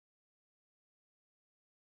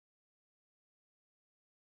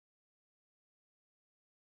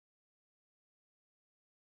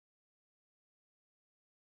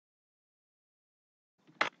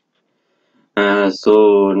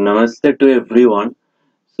Namaste to everyone.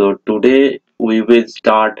 So today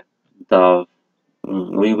the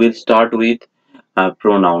we will start with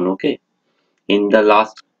pronoun. Okay. In the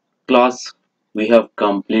last class, we have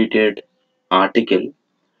completed article,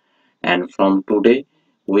 and from today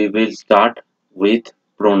we will start with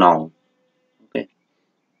pronoun. Okay.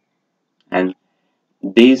 And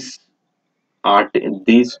this art,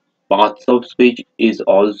 these parts of speech is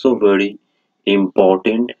also very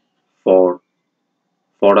important for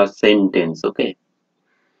a sentence. Okay.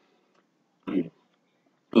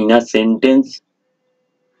 In a sentence,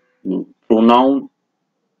 pronoun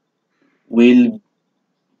will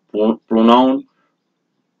pronoun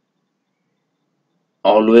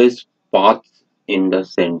always parts in the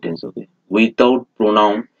sentence. Okay, without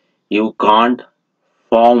pronoun you can't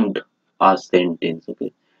form a sentence.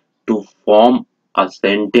 Okay, to form a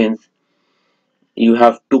sentence you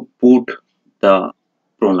have to put the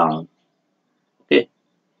pronoun. Okay,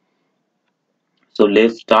 so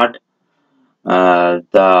let's start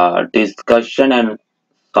the discussion and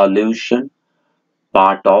solution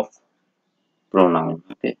part of pronoun.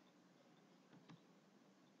 Okay.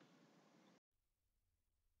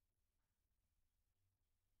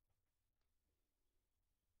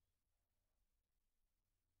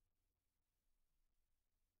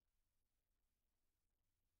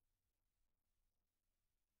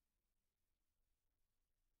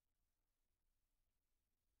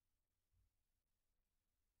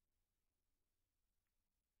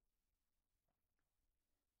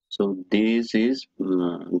 So this is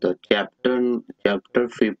the chapter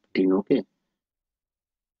 15. Okay,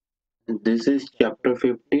 this is chapter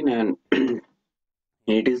 15, and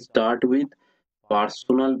it is start with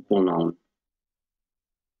personal pronoun.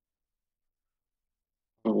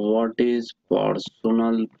 What is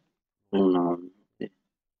personal pronoun? Okay.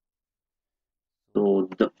 So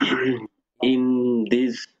the in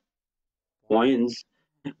these points,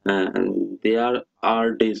 uh, there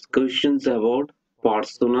are discussions about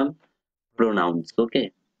personal pronouns.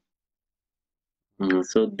 Okay.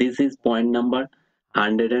 So this is point number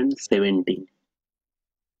 117.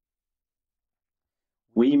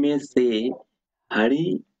 We may say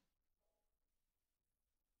Hari,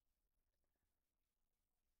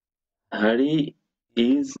 Hari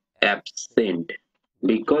is absent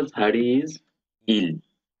because Hari is ill.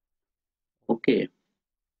 Okay,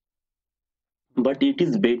 but it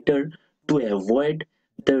is better to avoid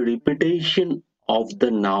the repetition of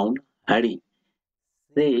the noun Hari.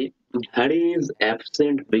 Say Hari is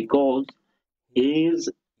absent because he is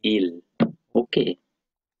ill. Okay,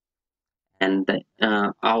 and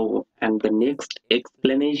the next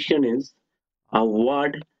explanation is a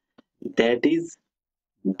word that is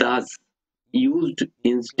thus used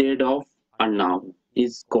instead of a noun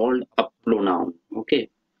is called a pronoun. Okay,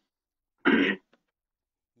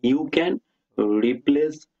 you can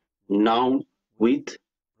replace noun with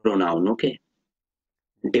pronoun. Okay,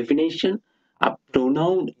 definition: a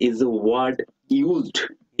pronoun is a word used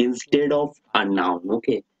instead of a noun.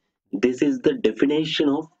 Okay, this is the definition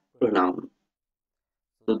of pronoun.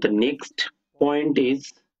 So the next point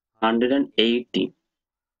is 180,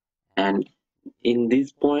 and in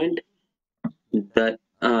this point the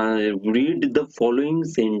read the following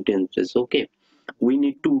sentences. Okay, we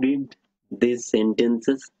need to read these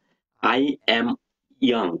sentences. I am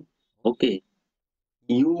young. Okay,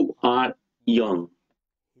 you are young.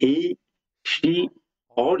 He, she,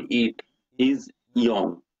 or it is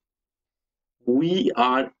young. We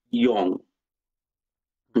are young.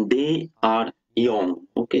 They are young.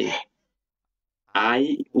 Okay,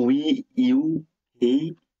 I, we, you,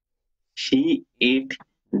 he, she, it,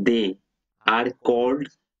 they are called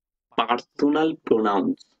personal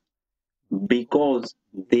pronouns because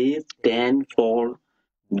they stand for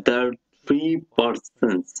the three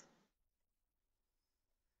persons.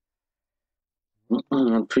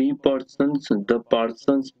 Three persons: the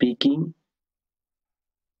person speaking,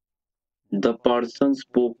 the person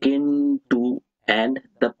spoken to, and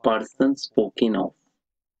the person spoken of.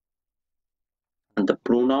 And the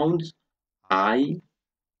pronouns I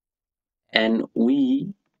and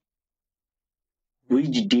we,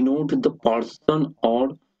 which denote the person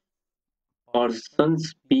or person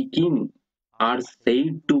speaking, are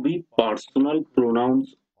said to be personal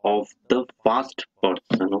pronouns of the first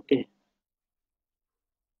person. Okay,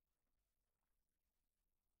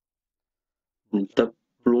 the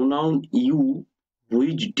pronoun you,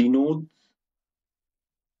 which denotes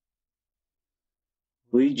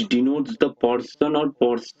the person or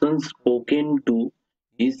persons spoken to,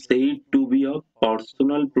 is said to be a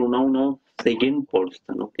personal pronoun of second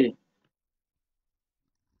person. Okay,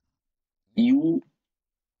 you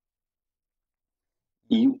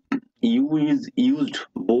You you is used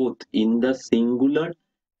both in the singular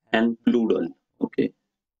and plural. Okay.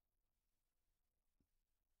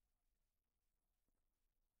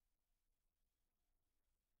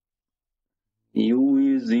 You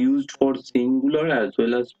is used for singular as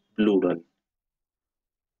well as plural.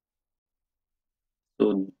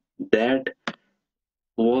 So that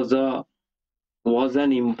was a was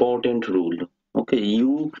an important rule. Okay,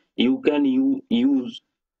 you can use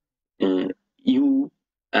uh, you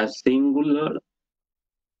as singular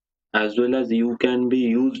as well as you can be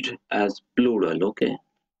used as plural. Okay,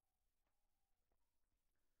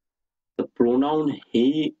 the pronoun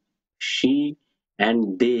he, she,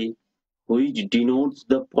 and they, which denotes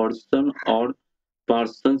the person or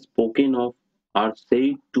person spoken of, are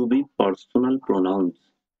said to be personal pronouns.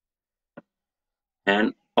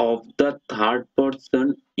 And of the third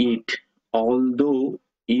person it, although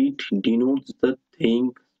it denotes the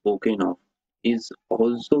thing spoken of, is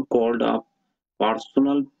also called a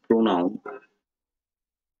personal pronoun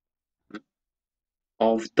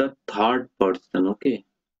of the third person. Okay,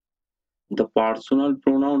 the personal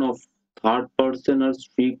pronoun of third person are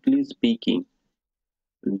strictly speaking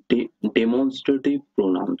demonstrative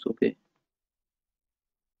pronouns. Okay,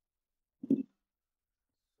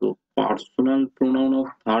 so personal pronoun of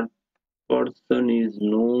third person is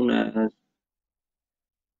known as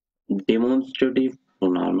demonstrative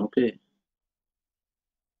pronoun. Okay.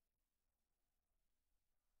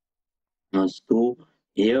 So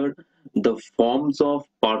here the forms of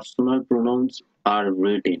personal pronouns are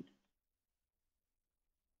written.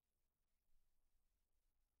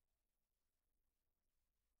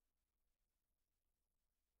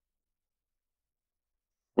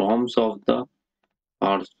 Forms of the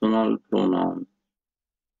personal pronoun.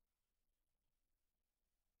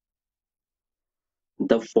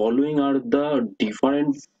 The following are the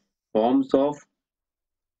different forms of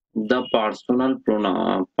the personal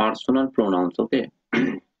pronouns. Okay,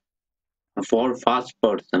 for first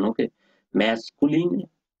person. Okay, masculine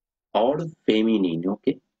or feminine.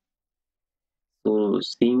 Okay, so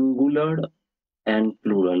singular and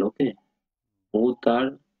plural. Okay, both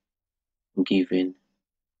are given.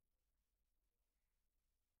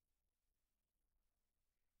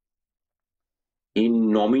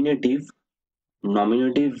 In nominative,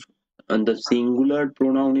 and the singular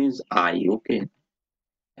pronoun is I. Okay,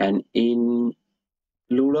 and in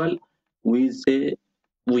plural we say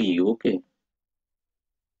we. Okay,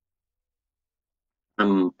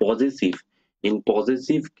 possessive. In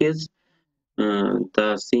possessive case,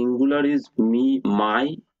 the singular is me,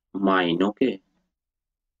 my, mine. Okay,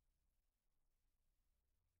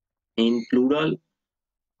 in plural,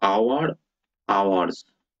 our, ours.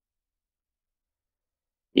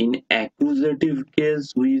 In accusative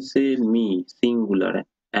case we say me, singular,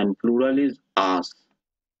 and plural is us.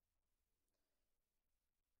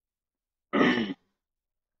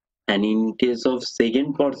 And in case of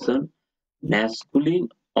second person, masculine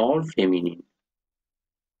or feminine,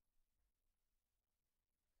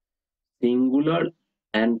 singular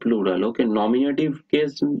and plural. Okay, nominative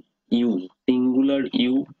case you, singular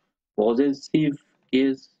you, possessive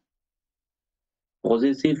case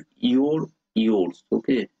possessive your, yours.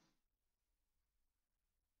 Okay,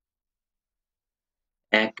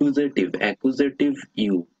 accusative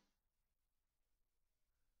you.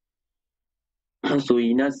 So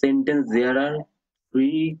in a sentence there are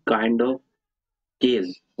three kind of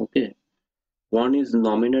case. Okay, one is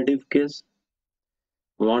nominative case,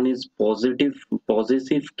 one is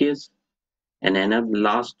possessive case, and another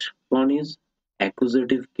last one is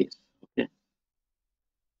accusative case. Okay,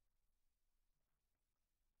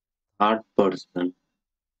 third person,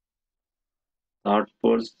 third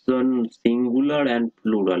person singular and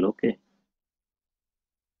plural. Okay,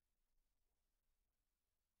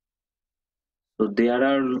 so there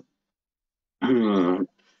are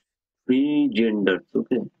three genders.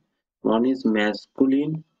 Okay, one is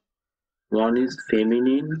masculine, one is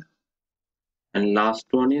feminine, and last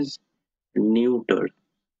one is neuter.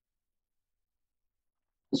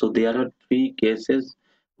 So there are three cases: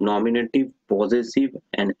 nominative, possessive,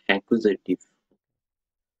 and accusative.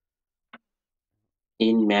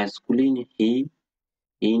 In masculine, he;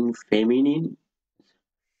 in feminine,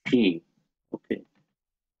 she. Okay,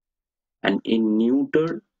 and in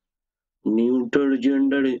neuter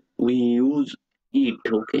gender we use it.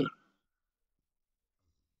 Okay,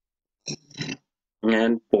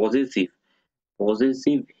 and possessive,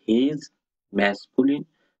 his masculine,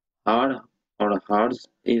 her or hers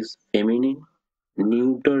is feminine,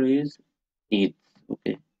 neuter is its.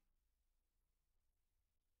 Okay,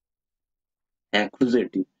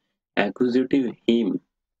 accusative, him,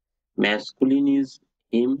 masculine is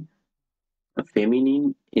him,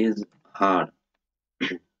 feminine is her,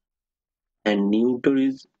 and neuter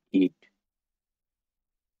is it,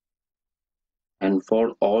 and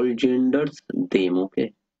for all genders them,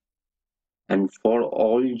 okay, and for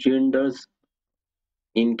all genders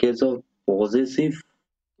in case of possessive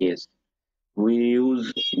case we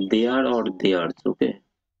use their or theirs, okay.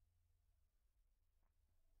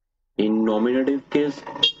 In nominative case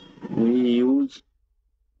we use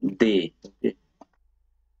they, okay.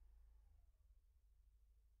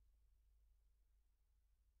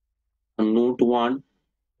 Note 1,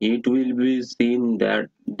 it will be seen that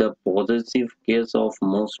the possessive case of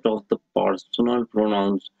most of the personal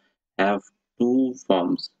pronouns have two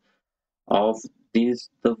forms. Of these,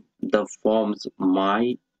 the forms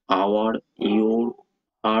my, our, your,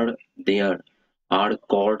 her, their are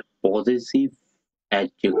called possessive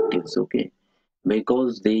adjectives, okay,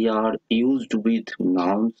 because they are used with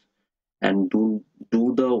nouns and do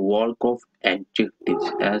the work of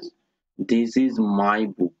adjectives, as this is my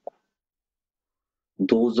book,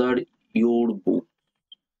 those are your book,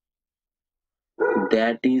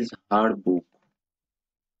 that is her book,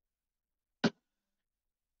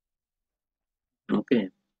 okay.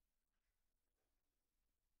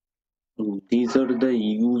 These are the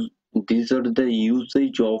use these are the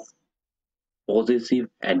usage of possessive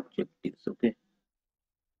adjectives, okay.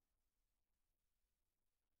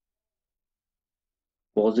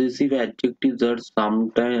 Possessive adjectives are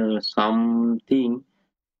sometimes something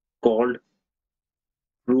called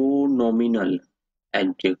pronominal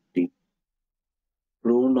adjective.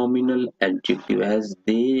 Pronominal adjective, as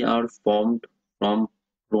they are formed from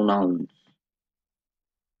pronouns,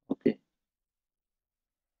 okay.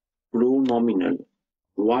 Pronominal.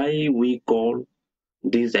 Why we call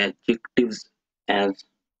these adjectives as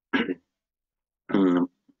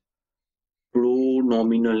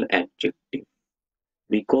pronominal adjective?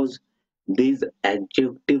 Because these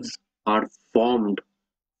adjectives are formed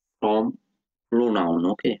from pronoun,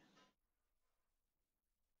 okay.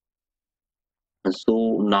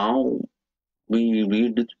 So now we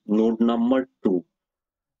read note number 2.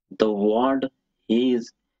 The word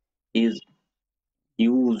is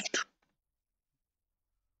used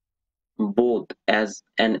both as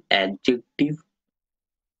an adjective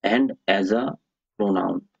and as a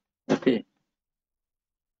pronoun, okay.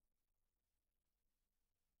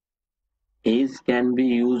 His can be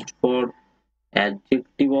used for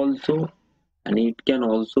adjective also, and it can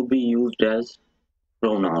also be used as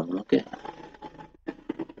pronoun, okay.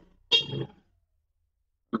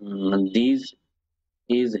 This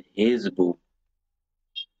is his book.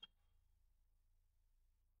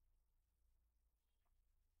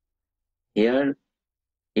 Here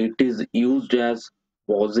it is used as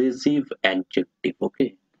possessive adjective,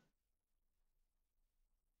 okay.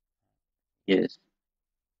 Yes,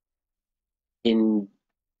 in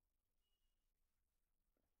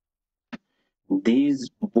this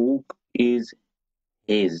book is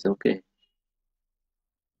his, okay.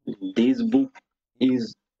 This book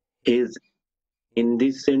is his. In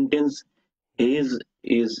this sentence, his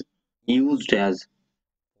is used as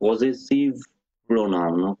possessive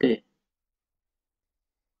pronoun, okay.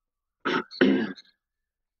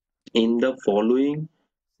 In the following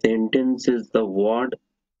sentences the word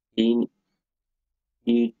in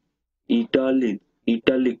it,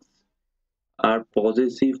 italics are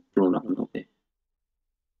possessive pronoun, okay.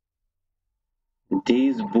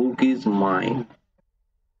 This book is mine.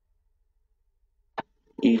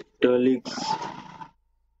 Italics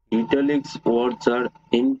italics words are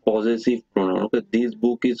in possessive pronoun, okay. This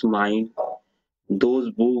book is mine,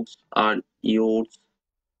 those books are yours,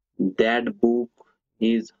 that book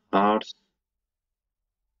is ours,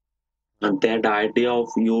 and that idea of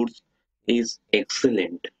yours is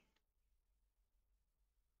excellent.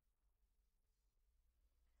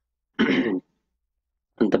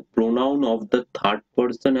 The pronoun of the third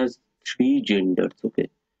person has three genders, okay.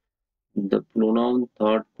 The pronoun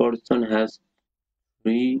third person has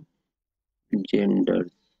three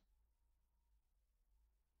genders.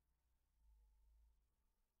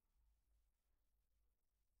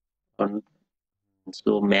 And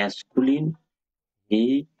so masculine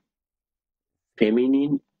he,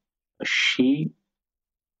 feminine she,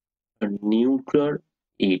 and neuter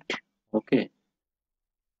it, okay.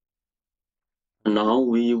 Now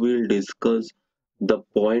we will discuss the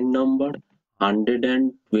point number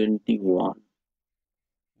 121.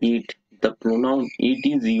 It, the pronoun it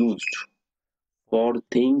is used for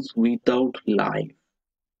things without life,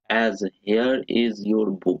 as here is your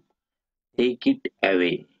book, take it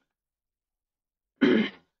away.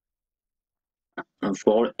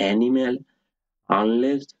 For animal,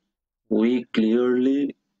 unless we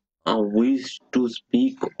clearly wish to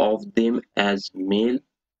speak of them as male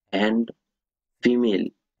and female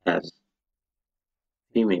as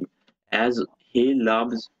female, as he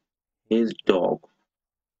loves his dog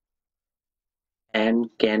and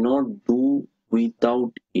cannot do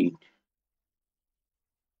without it.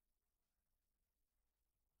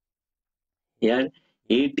 Here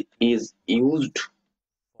it is used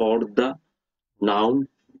for the noun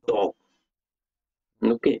dog.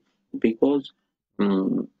 Okay, because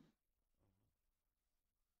mm,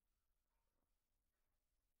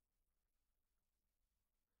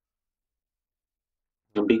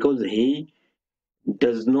 because he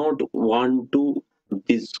does not want to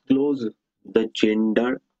disclose the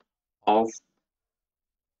gender of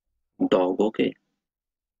dog. Okay,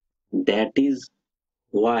 that is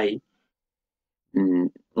why mm,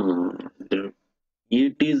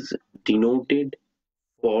 it is denoted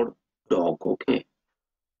for dog. Okay,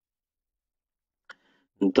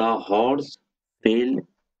 the horse fell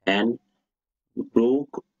and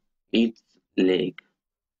broke its leg.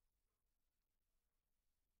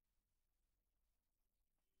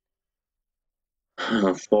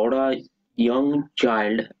 For a young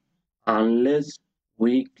child, unless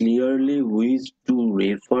we clearly wish to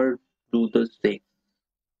refer to the sex.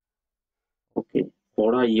 Okay,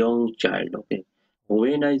 for a young child. Okay,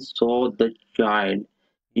 when I saw the child,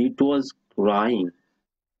 it was crying.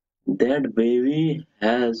 That baby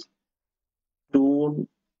has torn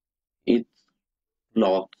its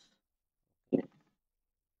clothes. Okay,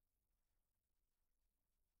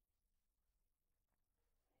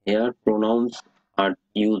 here pronouns are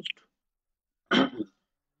used.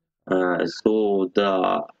 So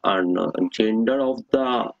the gender of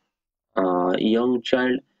the young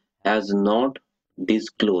child has not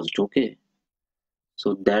disclosed. Okay,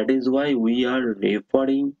 so that is why we are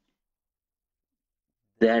referring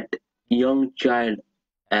that young child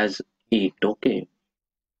as it. Okay,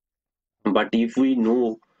 but if we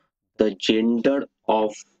know the gender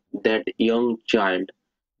of that young child,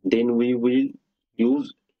 then we will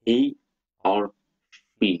use he or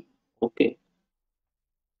she. Okay,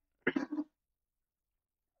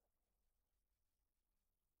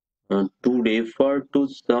 to refer to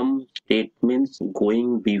some statements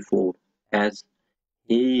going before, as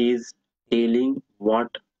he is telling what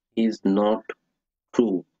is not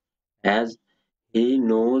true, as he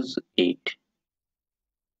knows it.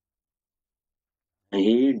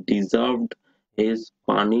 He deserved his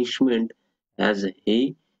punishment as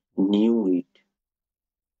he knew it.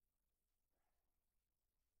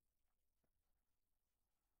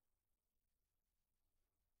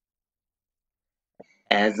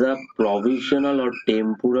 As a provisional or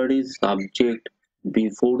temporary subject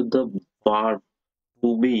before the verb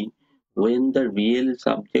to be when the real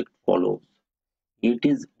subject follows. It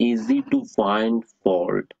is easy to find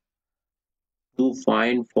fault. To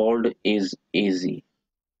find fault is easy.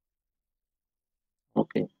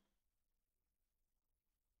 Okay.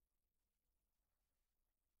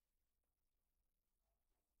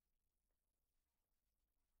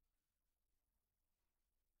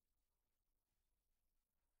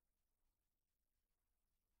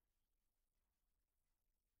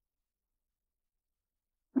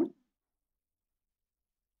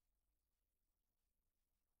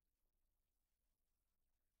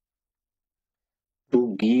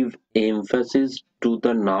 To give emphasis to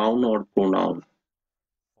the noun or pronoun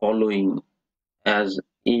following, as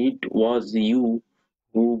it was you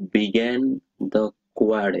who began the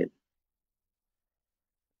quarrel.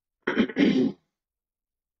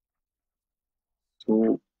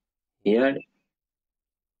 So here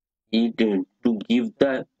it to give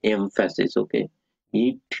the emphasis. Okay,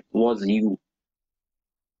 it was you.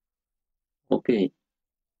 Okay,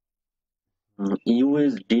 you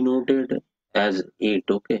is denoted as it.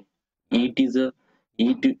 Okay, it is a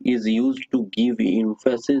it is used to give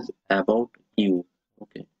emphasis about you.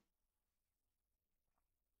 Okay,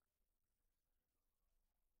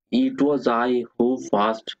 it was I who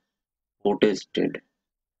first protested.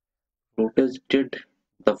 Protested,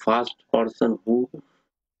 the first person who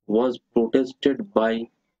was protested by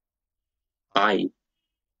I.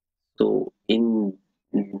 So in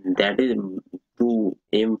that is to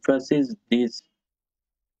emphasize this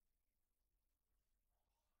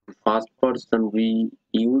first person we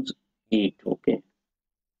use it. Okay,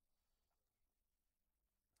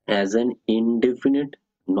 as an indefinite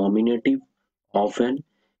nominative of an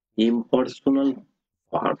impersonal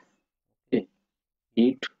verb. Okay,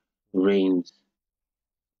 it rains,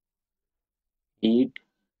 it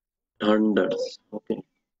thunders. Okay,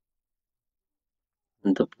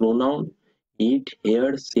 the pronoun it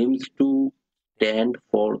here seems to stand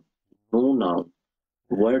for pronoun,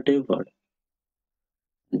 whatever,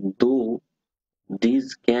 though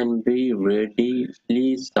these can be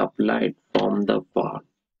readily supplied from the verb.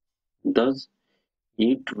 Thus,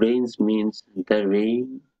 it rains means the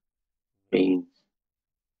rain rains.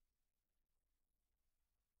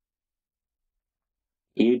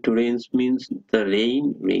 It rains means the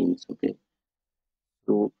rain rains. Okay.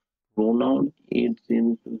 So pronoun it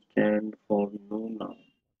seems to stand for no noun.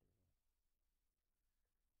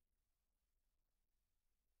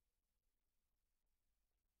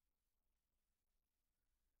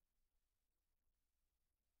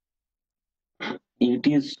 It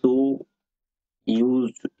is so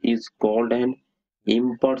used is called an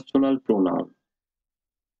impersonal pronoun.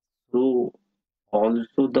 So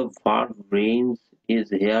also the verb rains is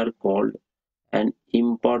here called an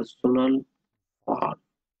impersonal verb.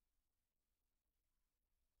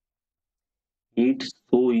 It's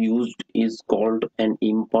so used is called an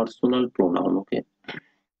impersonal pronoun. Okay.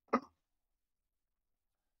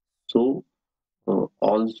 So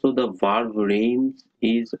also the verb rains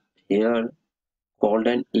is here called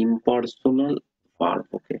an impersonal verb.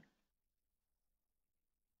 Okay.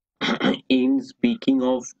 In speaking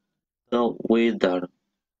of the weather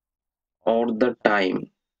or the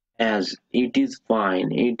time, as it is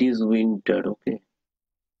fine, it is winter. Okay.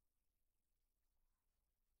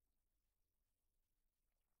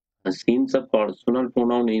 Since a personal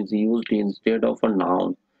pronoun is used instead of a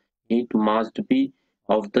noun, it must be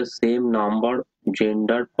of the same number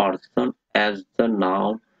gender person as the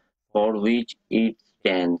noun for which it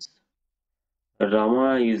stands.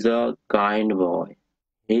 Rama is a kind boy.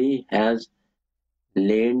 He has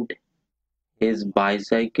lent his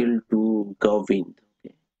bicycle to Govind.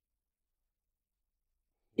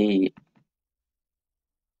 He,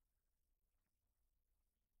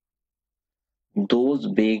 those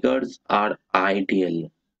beggars are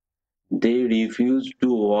ideal. They refuse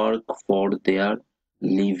to work for their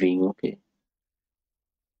living. Okay.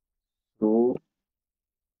 So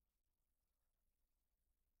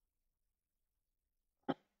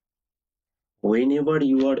whenever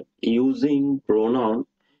you are using pronoun,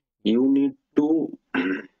 you need to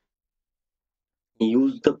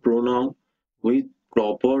use the pronoun with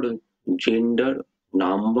proper gender,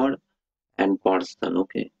 number, and person.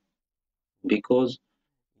 Okay. Because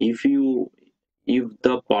if you if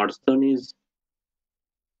the person is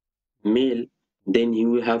male, then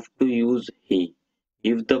you have to use he.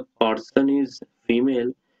 If the person is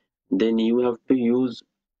female, then you have to use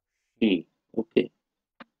she. Okay.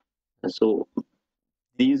 So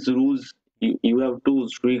these rules you have to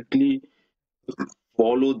strictly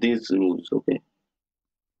follow these rules. Okay.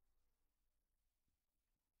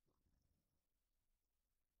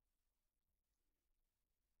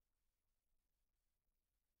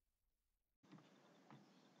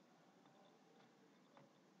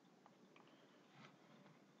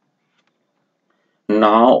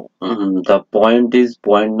 Now the point is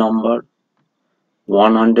point number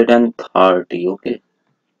 130. Okay.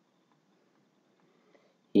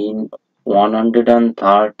 In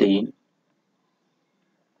 130,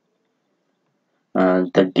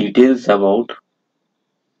 the details about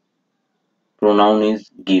pronoun is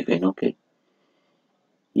given. Okay.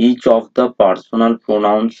 Each of the personal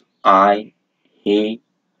pronouns I, he,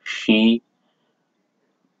 she,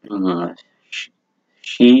 mm, sh-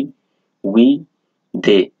 she, we,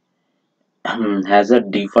 they has a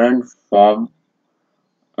different form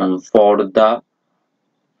for the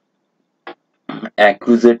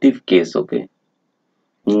accusative case. Okay.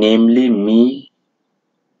 Namely me,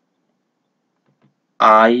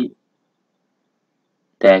 I.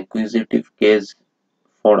 The accusative case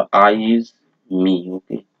for I is me.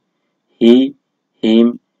 Okay. He,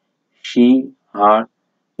 him, she, her,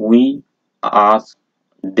 we, us,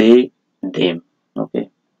 they, them. Okay.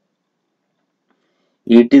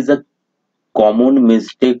 It is a common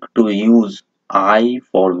mistake to use I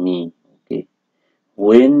for me. Okay.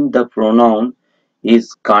 When the pronoun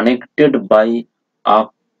is connected by a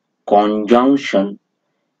conjunction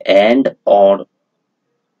and or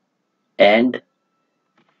and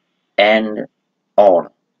and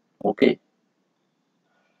or. Okay.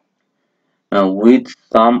 With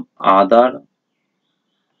some other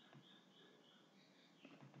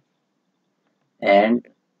and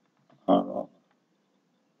uh,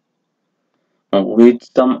 with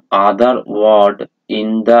some other word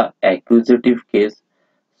in the accusative case,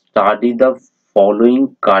 study the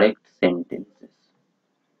following correct sentences.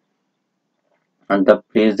 And the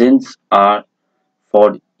presents are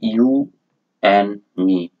for you and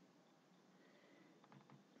me,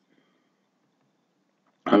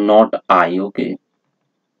 not I. Okay.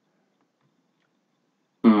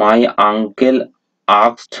 My uncle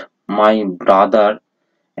asked my brother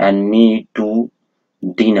and me to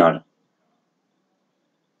dinner,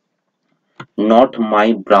 not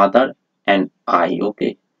my brother and I.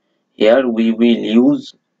 Okay, here we will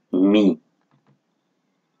use me.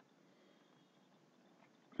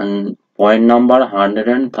 And point number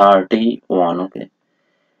 131. Okay,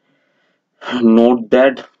 note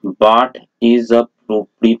that but is a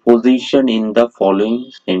preposition in the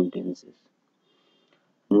following sentences.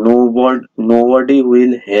 Nobody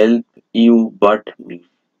will help you but me.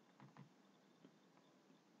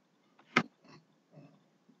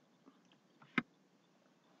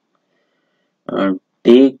 Uh,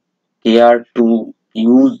 Take care to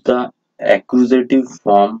use the accusative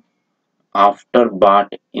form after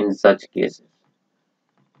but in such cases.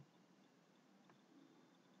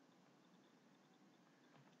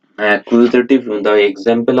 Accusative, the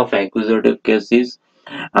example of accusative case is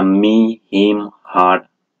me, him, her,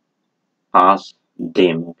 us,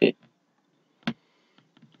 them. Okay.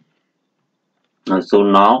 So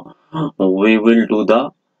now we will do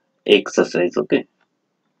the exercise. Okay.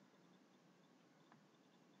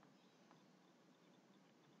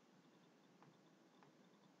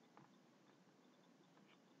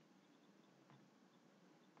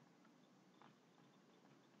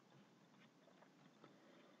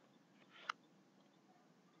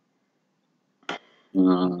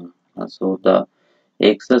 Mm, so the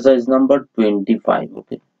exercise number 25.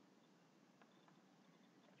 Okay.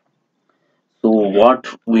 So what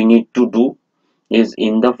we need to do is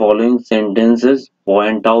in the following sentences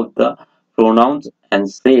point out the pronouns and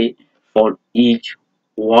say for each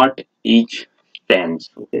what each stands.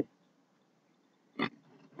 Okay.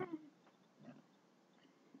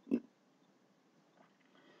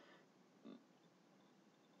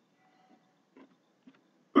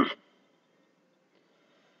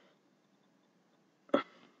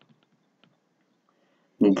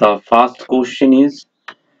 The first question is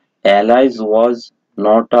Alice was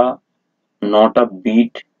not a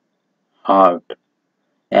bit hurt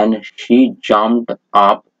and she jumped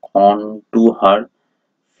up onto her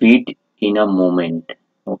feet in a moment.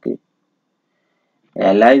 Okay.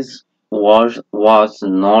 Alice was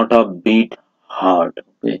not a bit hurt.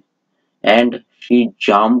 Okay. And she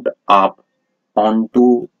jumped up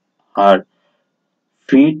onto her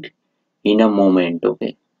feet in a moment.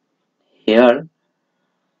 Okay. Here,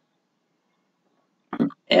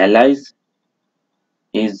 Alice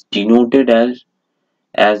is denoted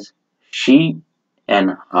as she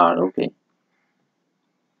and her. Okay.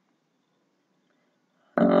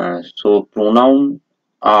 So pronoun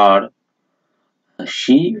are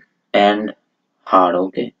she and her.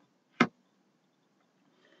 Okay.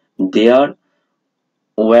 There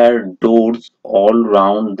were doors all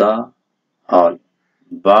round the hall,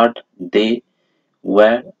 but they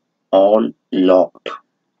were all locked.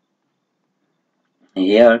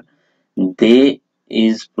 Here, they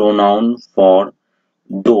is pronoun for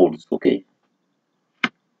doors. Okay.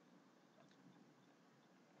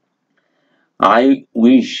 I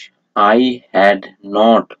wish I had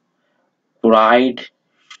not cried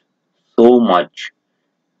so much,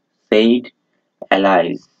 said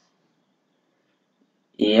Alice.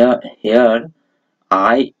 Here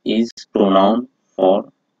I is pronoun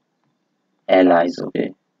for Alice.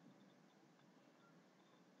 Okay.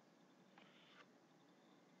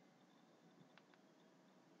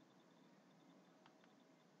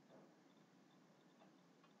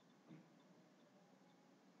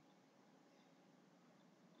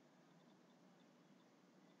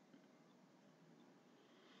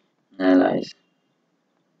 Alice.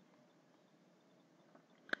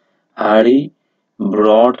 Harry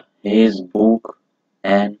brought his book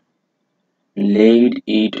and laid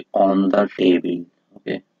it on the table.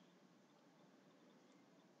 Okay.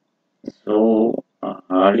 So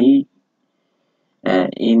Harry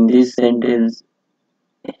in this sentence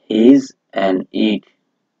his and it.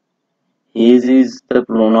 His is the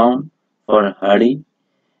pronoun for Harry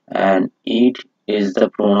and it is the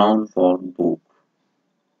pronoun for book.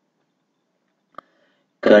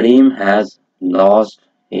 Karim has lost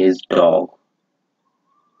his dog.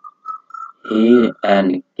 He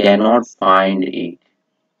and cannot find it.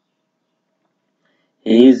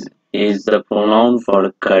 His is the pronoun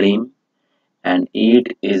for Karim and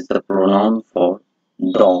it is the pronoun for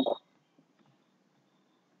dog.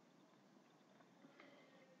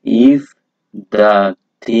 If the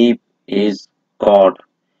thief is caught,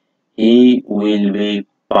 he will be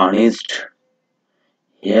punished.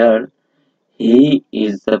 Here, he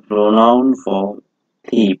is the pronoun for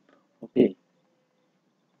thief. Okay,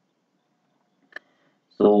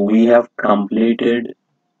 so we have completed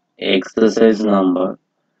exercise number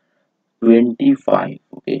 25.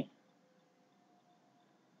 Okay.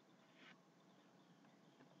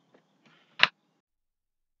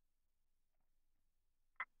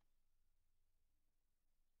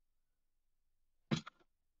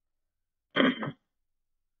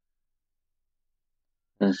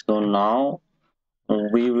 So now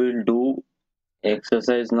we will do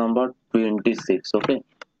exercise number 26. Okay.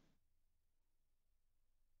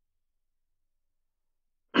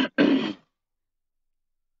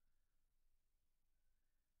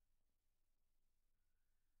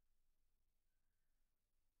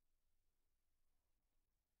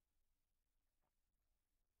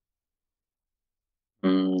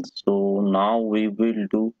 So now we will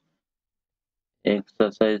do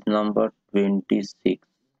exercise number 26.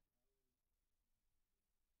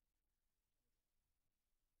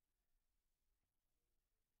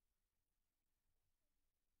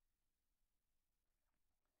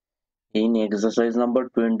 In exercise number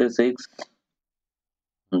 26,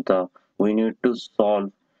 the we need to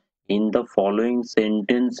solve in the following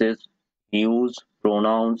sentences use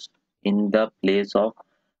pronouns in the place of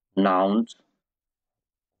nouns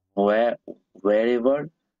where wherever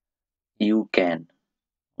you can.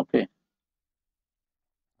 Okay.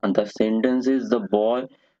 And the sentence is the boy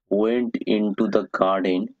went into the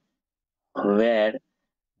garden where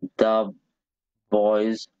the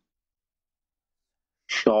boys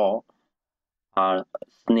saw a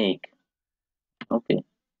snake. Okay.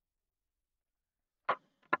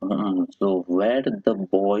 So where the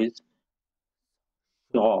boys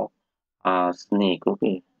saw a snake.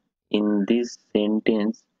 Okay. In this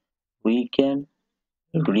sentence, we can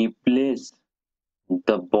replace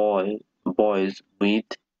the boys with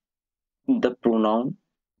the pronoun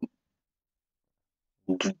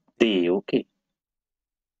they. Okay.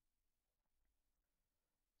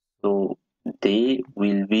 So they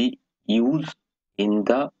will be used in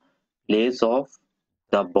the place of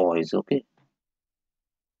the boys. Okay.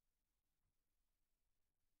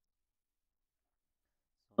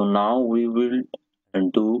 So now we will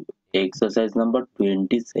do exercise number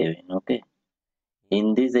 27. Okay.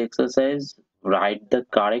 In this exercise, write the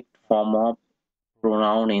correct form of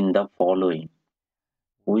pronoun in the following.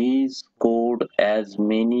 We scored as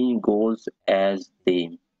many goals as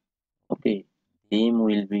them. Okay. Them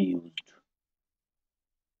will be used.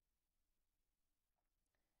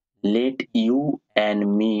 Let you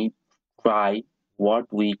and me try what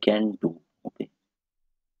we can do. Okay.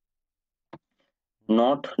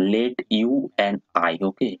 Not let you and I.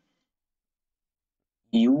 Okay.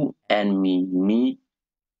 You and me. Me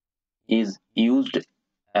is used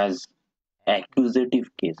as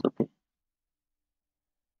accusative case. Okay.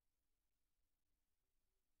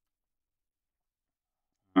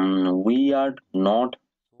 We are not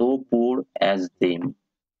so poor as them.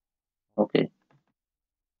 Okay.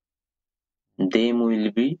 Them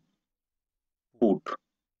will be put.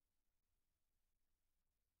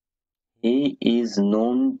 He is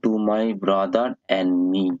known to my brother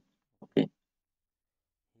and me. Okay.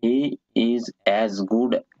 He is as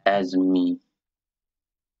good as me.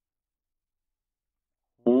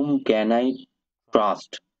 Whom can I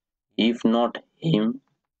trust if not him?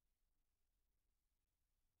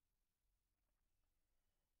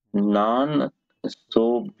 None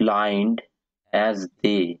so blind as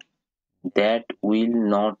they that will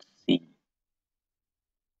not see.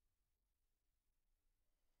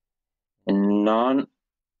 None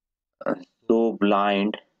so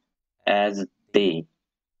blind as they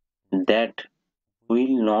that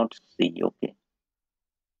will not see. Okay.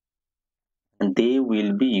 They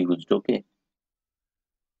will be used. Okay.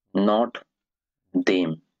 Not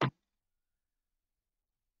them.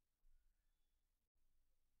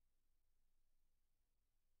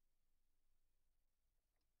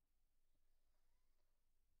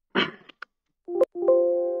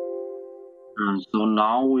 So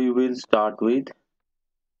now we will start with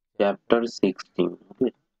chapter 16.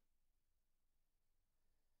 Okay.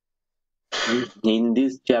 In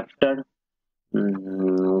this chapter,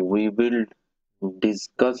 we will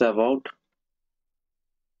discuss about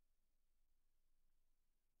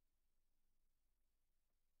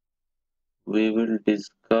we will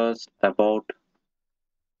discuss about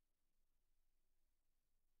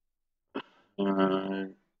uh,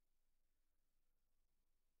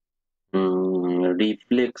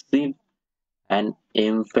 reflexive and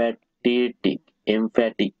emphatic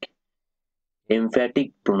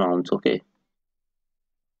pronouns. Okay,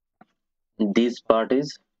 this part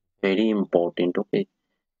is very important. Okay,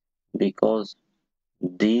 because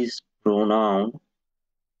this pronoun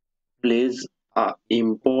plays a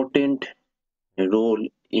important role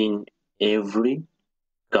in every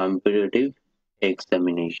comparative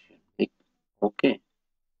examination. Okay,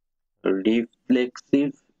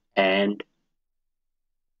 reflexive and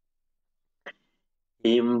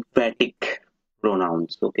emphatic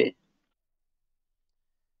pronouns. Okay,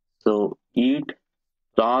 so it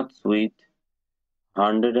starts with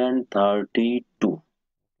 132.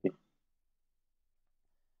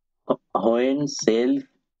 When self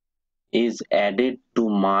is added to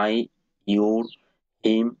my, your,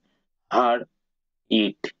 him, her,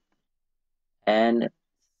 it, and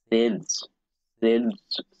selves,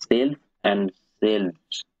 self and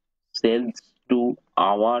selves, selves to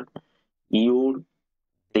our, your,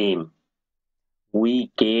 them,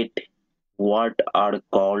 we get what are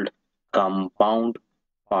called compound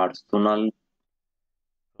personal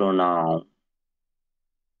pronoun.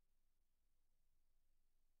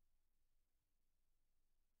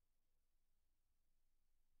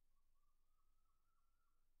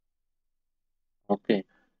 Okay,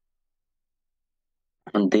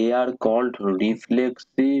 and they are called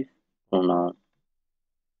reflexive pronoun.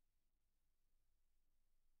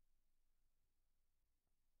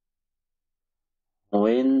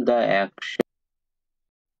 When the action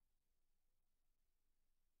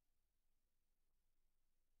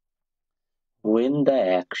when the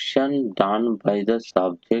action done by the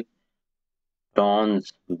subject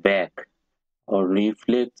turns back or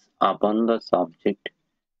reflects upon the subject,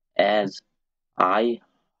 as I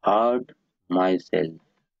hurt myself,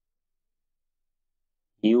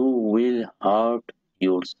 you will hurt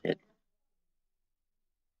yourself,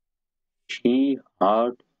 she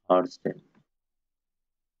hurt herself,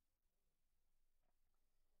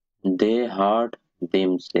 they hurt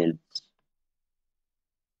themselves,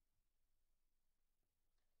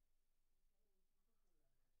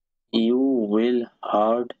 you will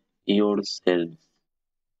hurt yourselves,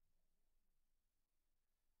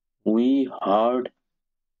 we hurt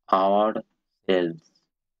ourselves.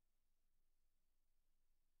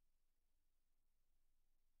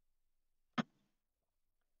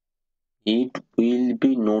 It will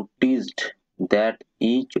be noticed that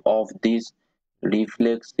each of these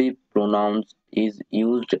reflexive pronouns is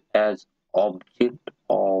used as object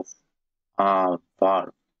of a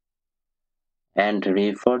verb and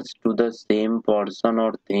refers to the same person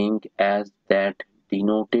or thing as that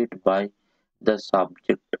denoted by the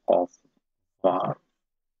subject of verb.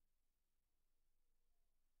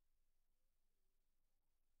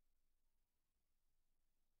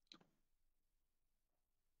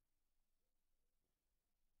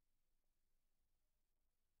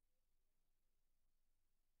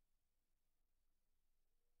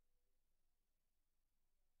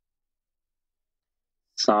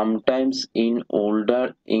 Sometimes in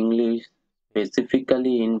older English,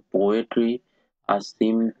 specifically in poetry, a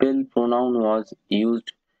simple pronoun was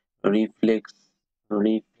used reflex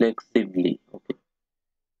reflexively. Okay.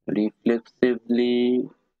 Reflexively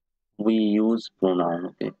we use pronoun.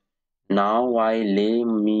 Okay. Now I lay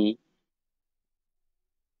me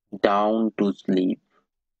down to sleep.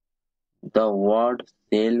 The word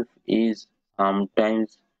self is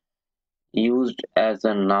sometimes used as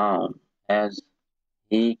a noun, as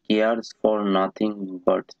he cares for nothing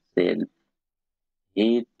but self.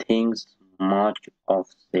 He thinks much of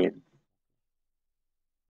self.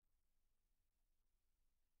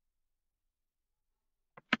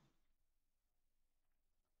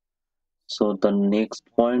 So the next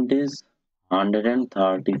point is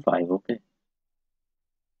 135. Okay.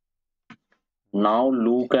 Now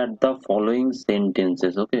look at the following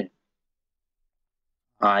sentences. Okay.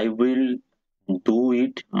 I will do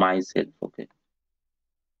it myself. Okay.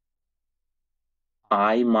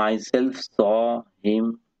 I myself saw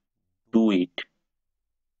him do it.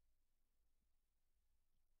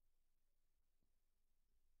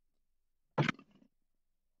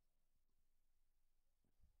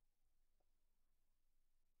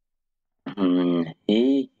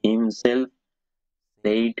 He himself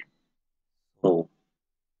said so.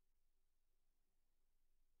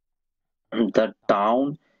 The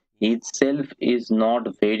town itself is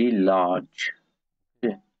not very large.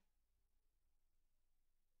 Okay.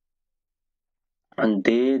 And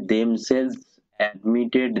they themselves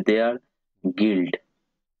admitted their guilt.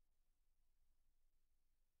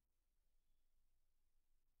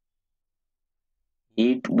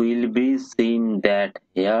 It will be seen that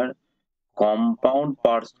here compound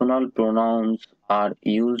personal pronouns are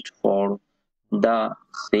used for the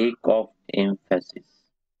sake of emphasis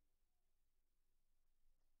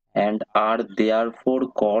and are therefore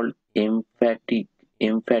called emphatic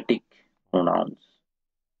pronouns.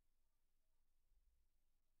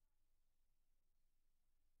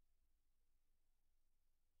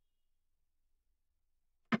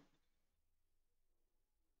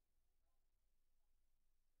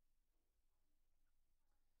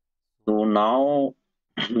 So now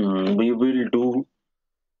we will do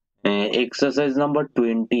exercise number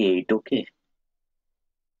 28. Okay.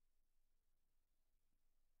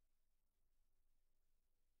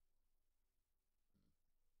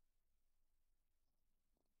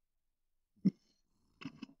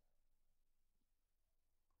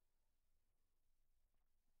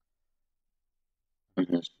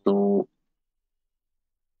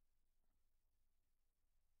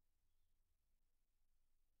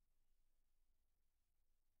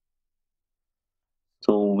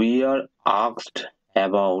 So we are asked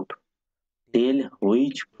about tell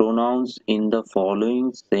which pronouns in the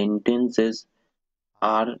following sentences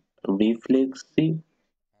are reflexive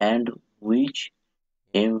and which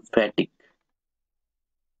emphatic.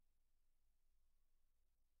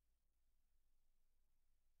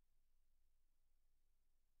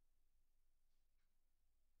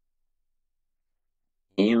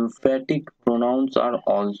 Emphatic pronouns are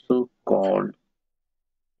also called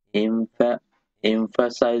empha-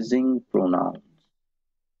 emphasizing pronouns.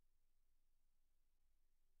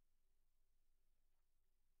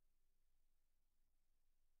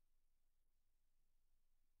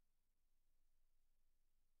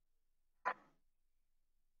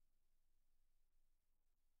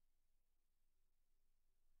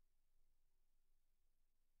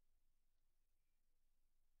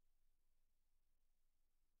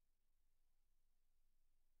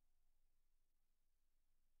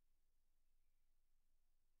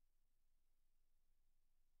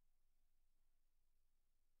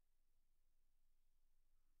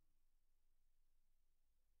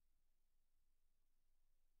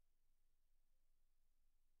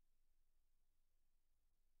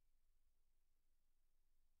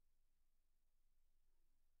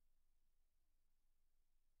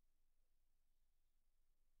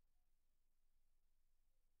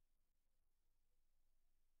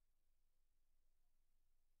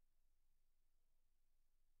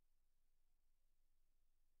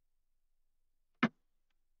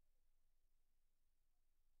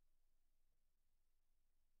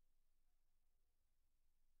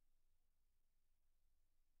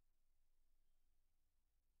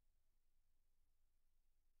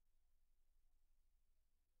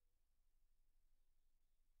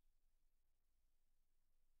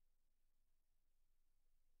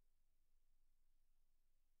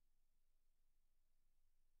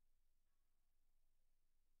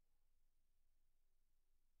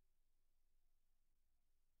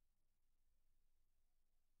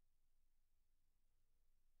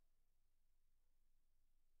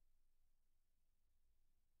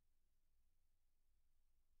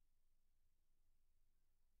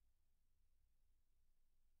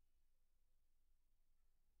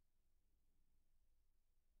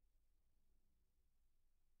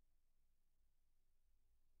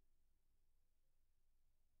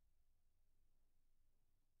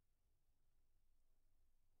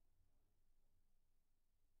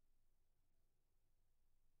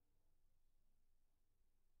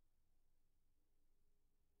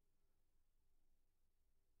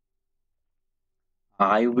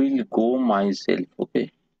 I will go myself.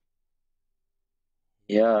 Okay.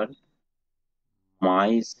 Here,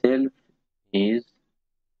 myself is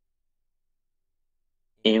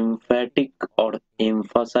emphatic or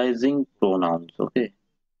emphasizing pronouns. Okay.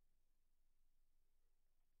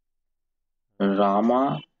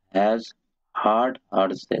 Rama has heard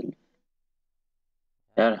herself.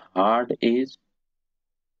 Her heart is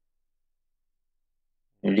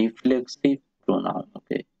reflexive pronoun.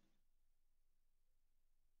 Okay.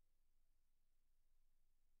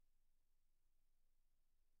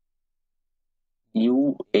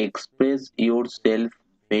 You express yourself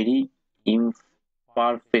very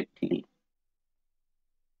imperfectly.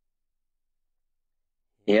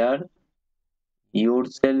 Here,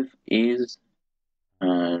 yourself is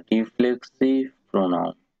reflexive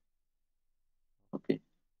pronoun. Okay.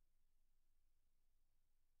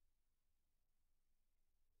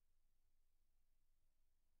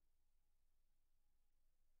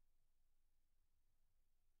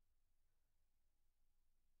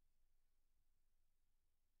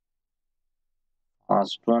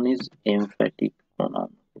 First one is emphatic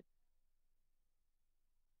pronoun.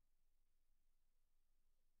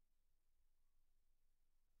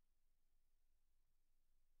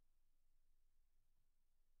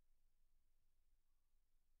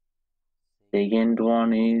 Second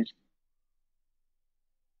one is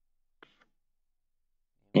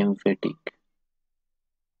emphatic.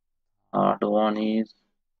 Third one is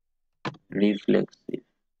reflexive.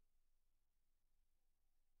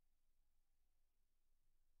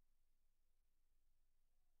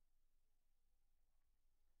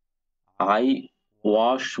 I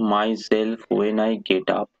wash myself when I get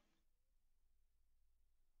up.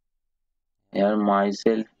 Here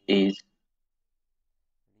myself is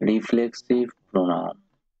reflexive pronoun.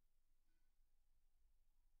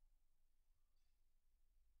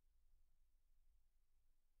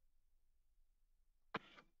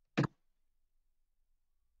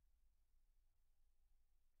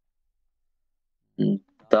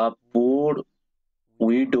 The poor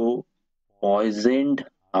widow poisoned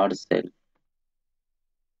herself.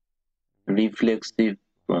 Reflexive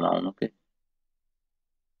pronoun. Okay.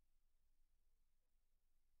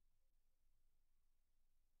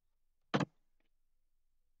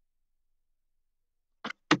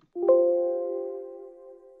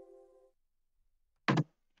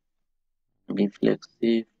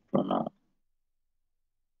 Reflexive pronoun.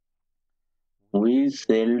 We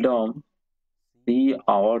seldom see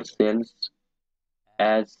ourselves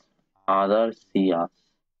as others see us.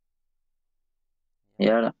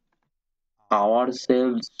 Here,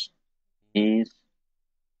 ourselves is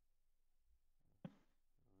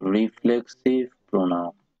reflexive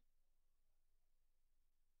pronoun.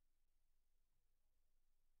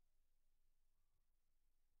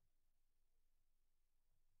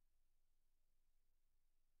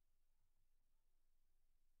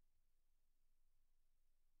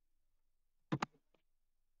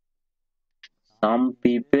 Some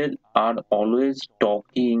people are always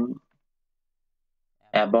talking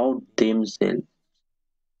about themselves.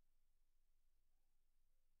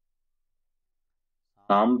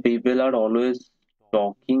 Some people are always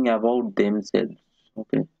talking about themselves.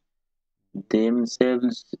 Okay.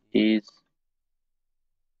 Themselves is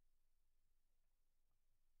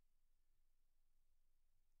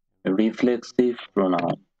reflexive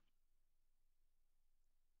pronoun.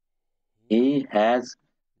 He has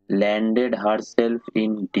landed herself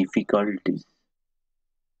in difficulties.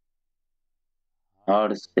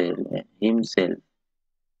 Herself, himself.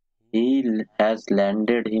 He has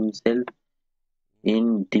landed himself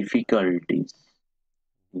in difficulties.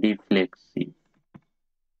 Reflexive.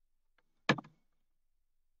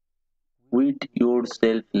 Quit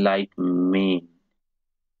yourself like me.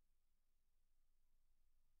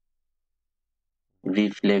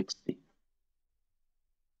 Reflexive.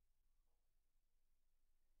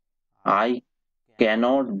 I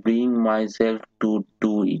cannot bring myself to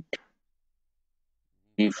do it.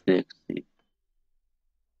 Reflexive.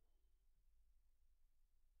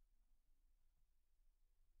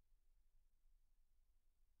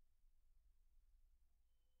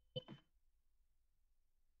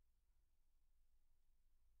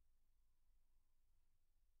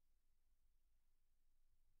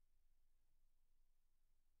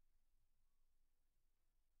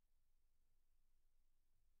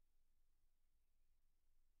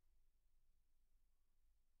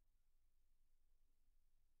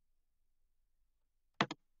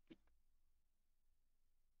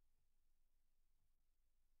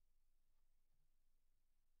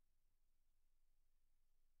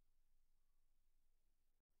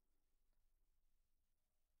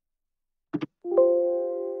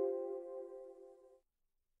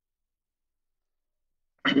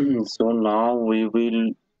 So now we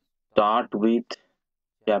will start with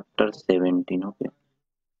chapter 17. Okay.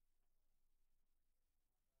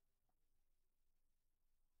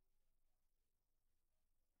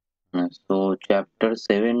 So chapter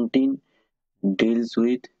 17 deals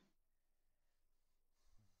with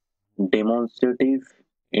demonstrative,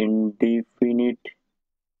 indefinite,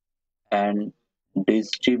 and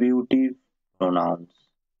distributive pronouns.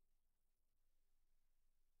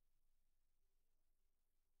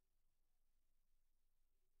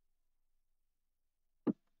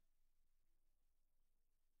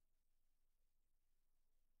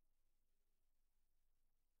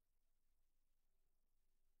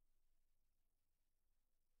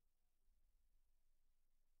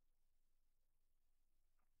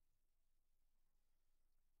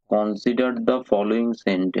 Consider the following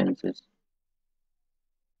sentences.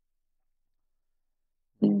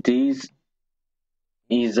 This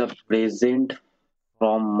is a present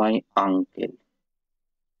from my uncle.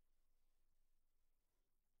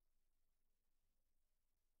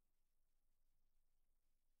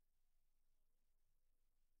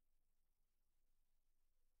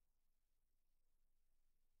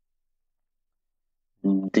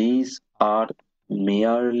 These are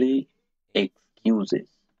merely excuses.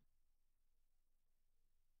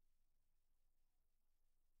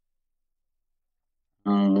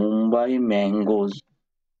 Mumbai mangoes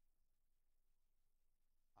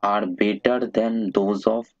are better than those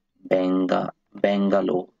of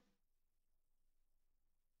Bangalore.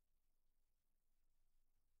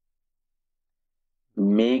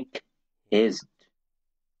 make haste.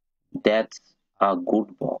 That's a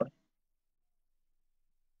good boy.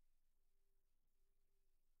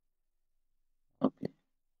 Okay.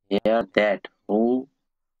 Here that who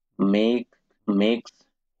make makes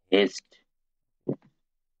haste.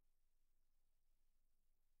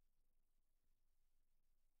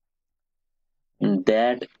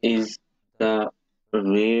 That is the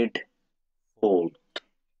red fort.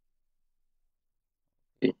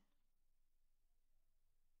 Okay.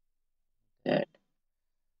 That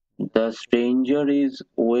the stranger is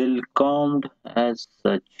welcomed as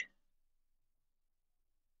such.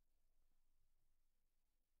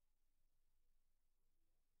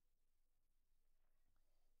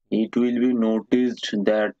 It will be noticed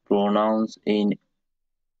that pronouns in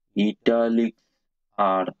italics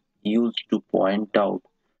are used to point out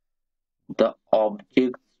the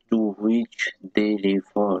objects to which they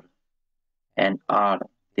refer and are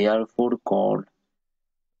therefore called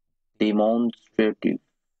demonstrative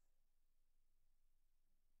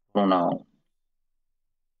pronouns.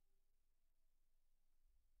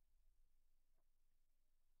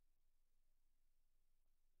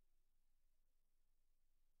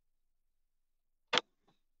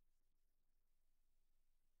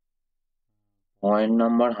 Point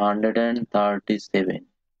number 137.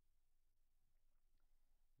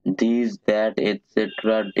 These, that,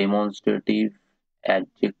 etc. demonstrative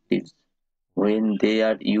adjectives, when they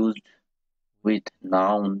are used with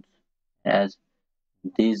nouns, as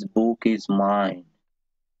this book is mine,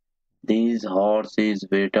 this horse is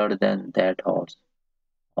better than that horse.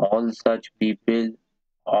 All such people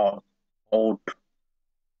ought, ought,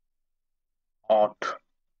 ought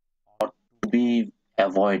to be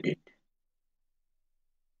avoided.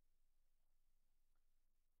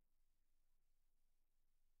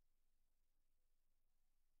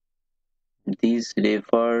 These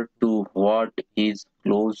refer to what is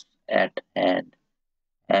close at hand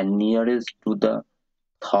and nearest to the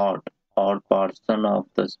thought or person of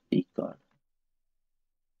the speaker.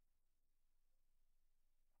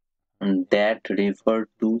 And that refer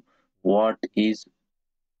to what is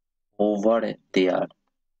over there.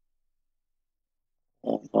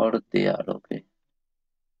 Over there, okay.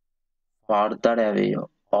 Farther away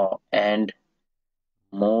and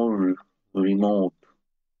more remote.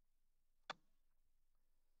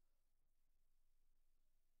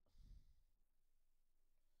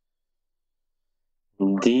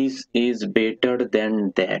 This is better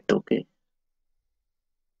than that, okay.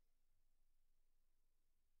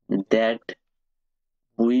 That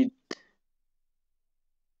with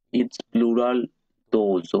its plural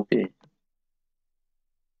those, okay,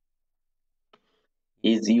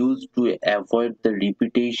 is used to avoid the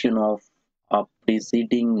repetition of a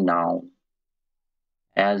preceding noun,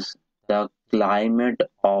 as the climate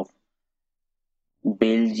of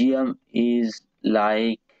Belgium is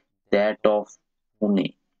like that of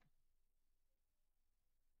Pune.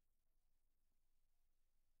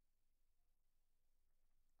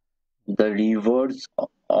 The rivers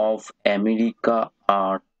of America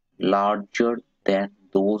are larger than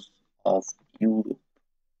those of Europe.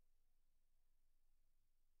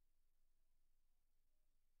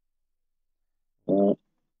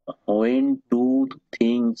 When two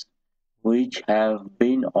things which have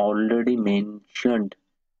been already mentioned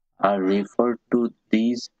are referred to,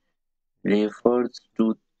 this refers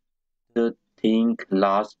to the thing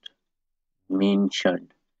last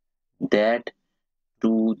mentioned, that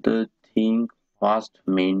to the thing first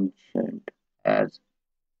mentioned, as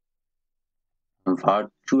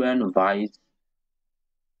virtue and vice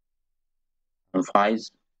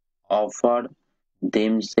offer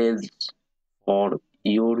themselves for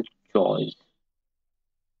your choice.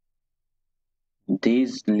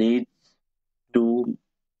 This leads to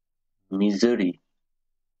misery,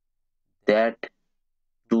 that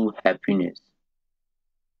to happiness.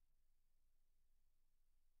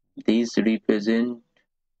 This represents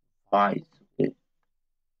vice, okay?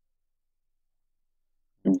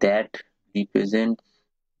 That represents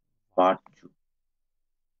virtue.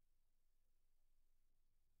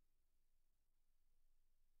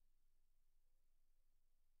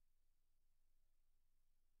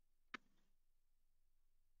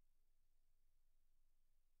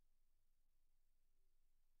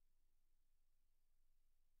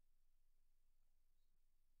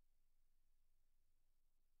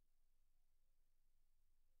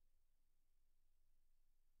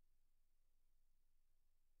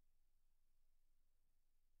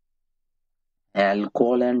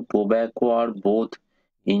 Alcohol and tobacco are both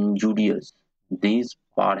injurious. This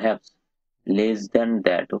perhaps less than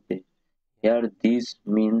that, okay? Here this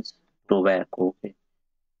means tobacco, okay?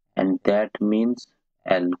 And that means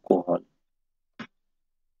alcohol.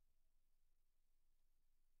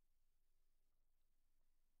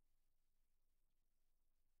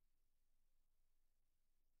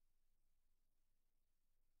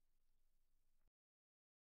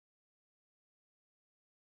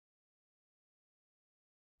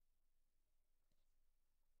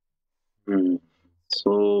 Hmm.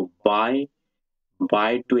 So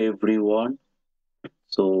bye to everyone.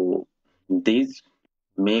 So this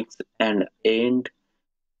makes an end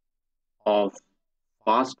of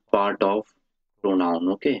first part of pronoun.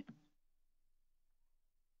 Okay.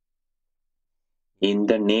 In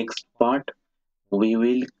the next part, we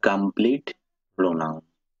will complete pronoun.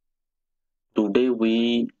 Today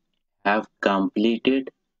we have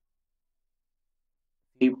completed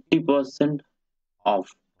 50% of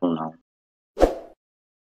pronoun.